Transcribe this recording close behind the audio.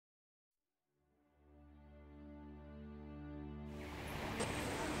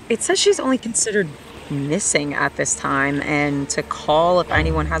It says she's only considered missing at this time and to call if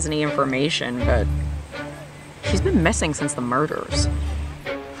anyone has any information, but she's been missing since the murders.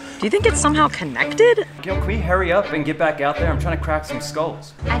 Do you think it's somehow connected? Gil, can we hurry up and get back out there? I'm trying to crack some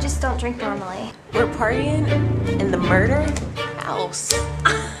skulls. I just don't drink normally. We're partying in the murder house.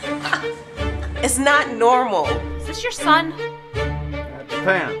 It's not normal. Is this your son?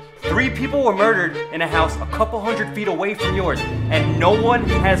 Depends. 3 people were murdered in a house a couple hundred feet away from yours, and no one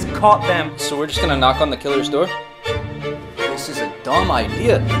has caught them. So we're just gonna knock on the killer's door? This is a dumb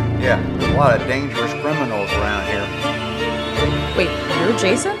idea. Yeah, a lot of dangerous criminals around here. Wait, you're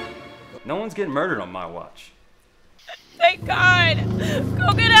Jason? No one's getting murdered on my watch. Thank God!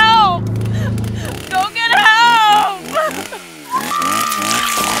 Go get help! Go get help!